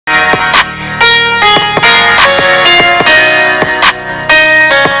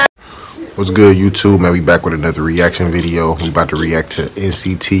What's good, YouTube, man? We back with another reaction video. We about to react to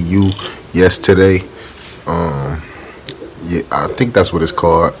NCTU Yesterday. Yeah, I think that's what it's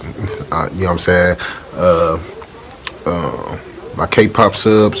called. You know what I'm saying? My K-pop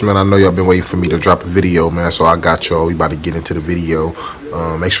subs, man, I know y'all been waiting for me to drop a video, man, so I got y'all. We about to get into the video.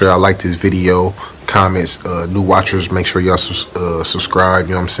 Make sure y'all like this video, comments, new watchers, make sure y'all subscribe,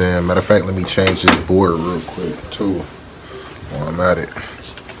 you know what I'm saying? Matter of fact, let me change this board real quick, too, while I'm at it.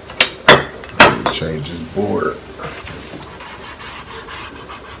 Let me change this board.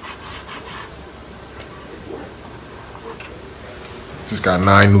 Just got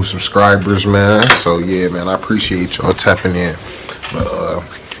 9 new subscribers, man. So yeah, man, I appreciate y'all tapping in. But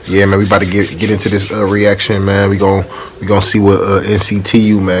yeah, man, we about to get into this reaction, man. We gonna see what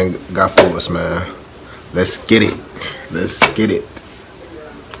NCTU, man, got for us, man. Let's get it. Let's get it.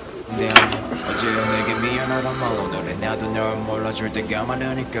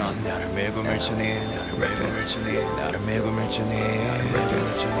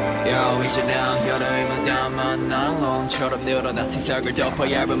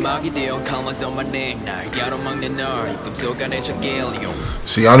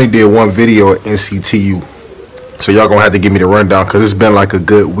 See, I only did one video at NCTU, so y'all gonna have to give me the rundown because it's been like a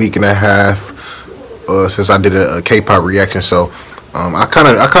good week and a half since I did a K-pop reaction. So I kind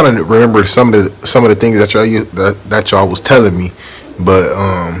of remember some of the things that y'all was telling me, but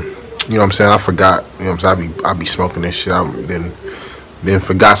you know what I'm saying, I forgot. You know what I'm saying, I be smoking this shit. I've been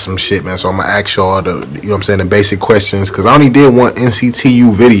forgot some shit, man. So I'm gonna ask y'all the, you know what I'm saying, the basic questions, because I only did one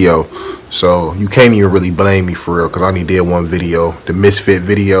NCTU video, so you can't even really blame me for real, because I only did one video, the Misfit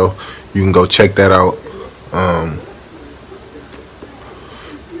video. You can go check that out.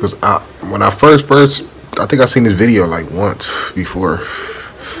 Because when I first I think I seen this video like once before.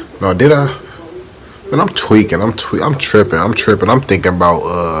 No, did I? Man, I'm tweaking. I'm tripping. I'm thinking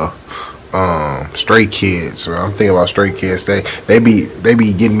about Stray Kids. Or I'm thinking about Stray Kids. They be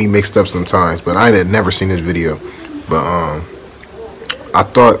getting me mixed up sometimes. But I had never seen this video. But I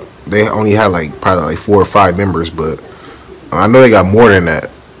thought they only had like probably like 4 or 5 members. But I know they got more than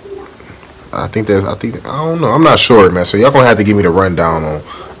that. I don't know. I'm not sure, man. So y'all gonna have to give me the rundown on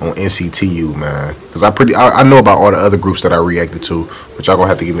NCTU, man, because I know about all the other groups that I reacted to, but y'all gonna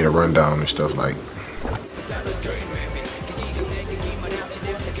have to give me the rundown and stuff like.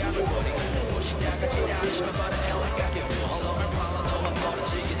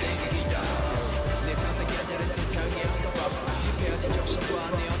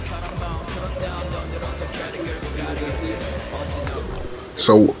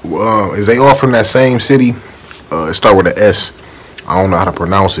 So is they all from that same city? It start with an S. I don't know how to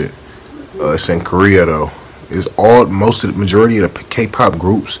pronounce it. It's in Korea though. Is most of the majority of the K-pop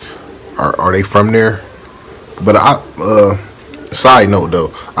groups are they from there? But side note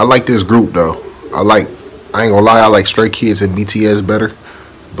though, I like this group though. I ain't gonna lie, I like Stray Kids and BTS better,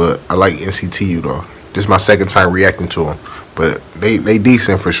 but I like NCTU though. This is my second time reacting to them, but they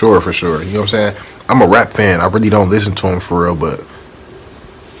decent for sure. You know what I'm saying? I'm a rap fan. I really don't listen to them for real, but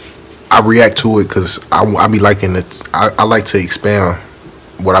I react to it because I be liking it. I like to expand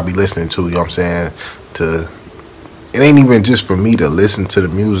what I be listening to, you know what I'm saying? It ain't even just for me to listen to the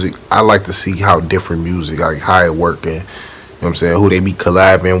music. I like to see how different music, like how it working, you know what I'm saying, who they be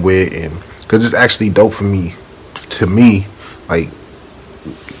collabing with, and because it's actually dope for me, like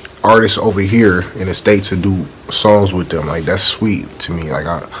artists over here in the States to do songs with them. Like that's sweet to me. Like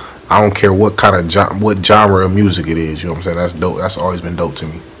I don't care what kind of what genre of music it is, you know what I'm saying? That's dope. That's always been dope to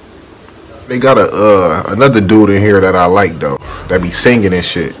me. They got another dude in here that I like though, that be singing and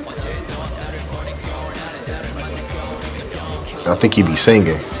shit. I think he be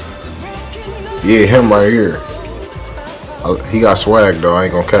singing. Yeah, him right here. He got swag though. I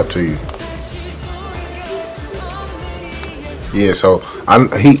ain't gonna cap to you. Yeah, so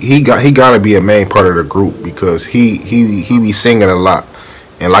he gotta be a main part of the group because he be singing a lot,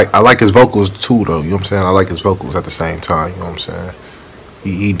 and I like his vocals too though. You know what I'm saying? I like his vocals at the same time. You know what I'm saying?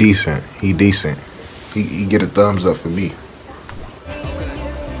 He decent. He decent. He get a thumbs up for me.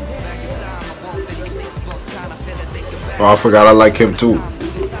 Oh, I forgot I like him too.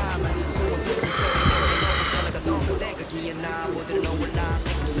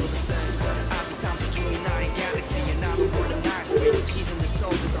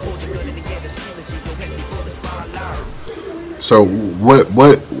 So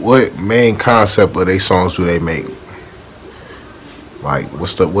what main concept of their songs do they make? Like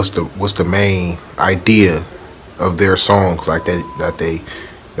what's the main idea of their songs, like that they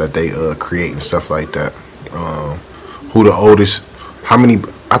create and stuff like that? Who the oldest? How many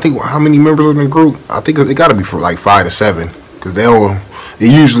members in the group? I think it got to be for like 5 to 7, because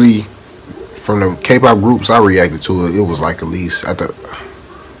it usually from the K-pop groups I reacted to, it was like at least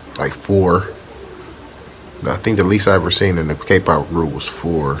like 4. I think the least I ever seen in the K-pop group was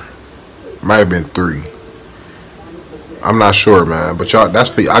 4. Might have been 3. I'm not sure, man. But y'all, that's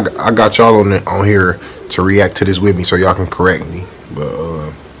for I got y'all on here to react to this with me, so y'all can correct me. But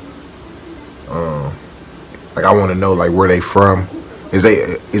like I want to know like where they from. Is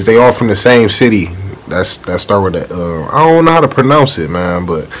they all from the same city? That start with that. I don't know how to pronounce it, man.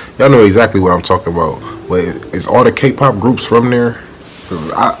 But y'all know exactly what I'm talking about. But is all the K-pop groups from there?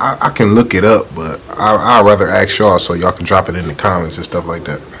 Cause I can look it up, but I'd rather ask y'all so y'all can drop it in the comments and stuff like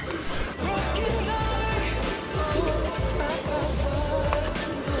that.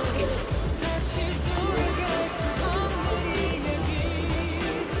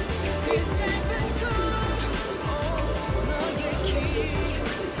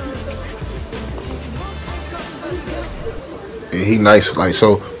 Yeah, he nice, like,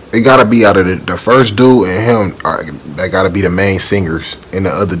 so it gotta be out of the first dude and him. That gotta be the main singers, and the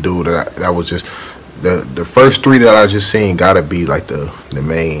other dude that was just the first 3 that I just seen gotta be like the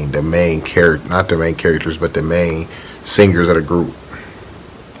main character, not the main characters, but the main singers of the group.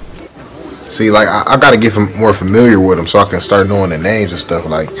 See, like I gotta get more familiar with them so I can start knowing the names and stuff.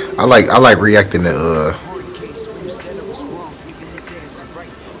 Like I like reacting to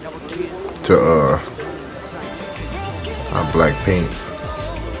Blackpink.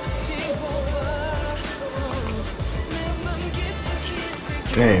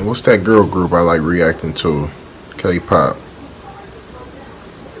 Dang, what's that girl group I like reacting to? K-pop.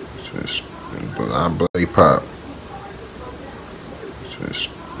 Just K-pop.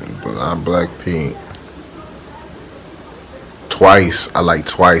 Just Blackpink. Twice. I like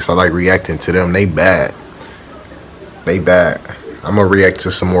Twice. I like reacting to them. They bad. I'm gonna react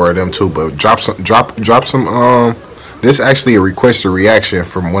to some more of them too. But drop some. This actually a requested reaction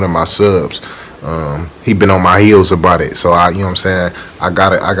from one of my subs. He been on my heels about it, so you know what I'm saying. I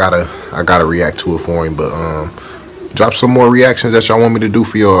gotta react to it for him. But drop some more reactions that y'all want me to do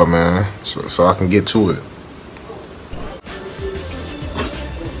for y'all, man, so I can get to it.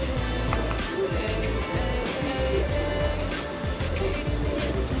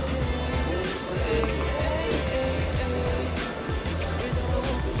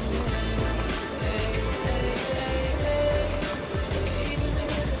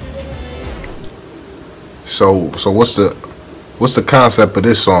 So what's the concept of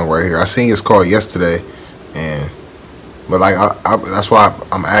this song right here? I seen it's called Yesterday, but like that's why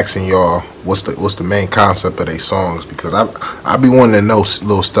I'm asking y'all what's the main concept of these songs, because I be wanting to know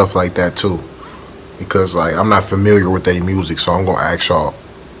little stuff like that too, because like I'm not familiar with their music, so I'm gonna ask y'all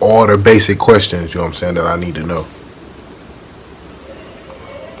all the basic questions, you know what I'm saying, that I need to know.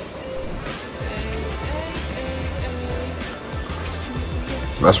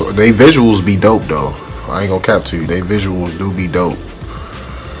 That's what they visuals be dope though. I ain't gonna cap to you. They visuals do be dope.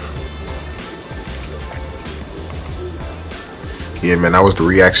 Yeah, man, that was the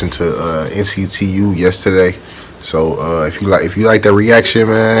reaction to NCTU Yesterday. So if you like that reaction,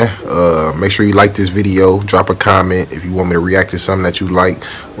 man, make sure you like this video. Drop a comment if you want me to react to something that you like,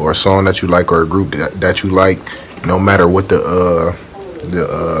 or a song that you like, or a group that you like. No matter what the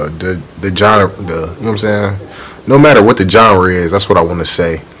genre, you know what I'm saying. No matter what the genre is, that's what I want to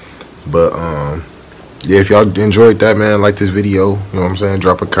say. But yeah, if y'all enjoyed that, man, like this video, you know what I'm saying,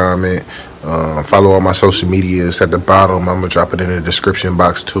 drop a comment. Follow all my social medias at the bottom. I'm gonna drop it in the description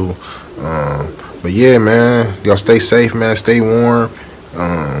box too. But yeah, man, y'all stay safe, man, stay warm. You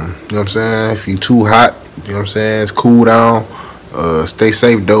know what I'm saying, if you too hot, you know what I'm saying, it's cool down. Stay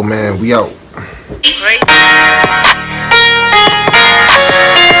safe though, man. We out. Great.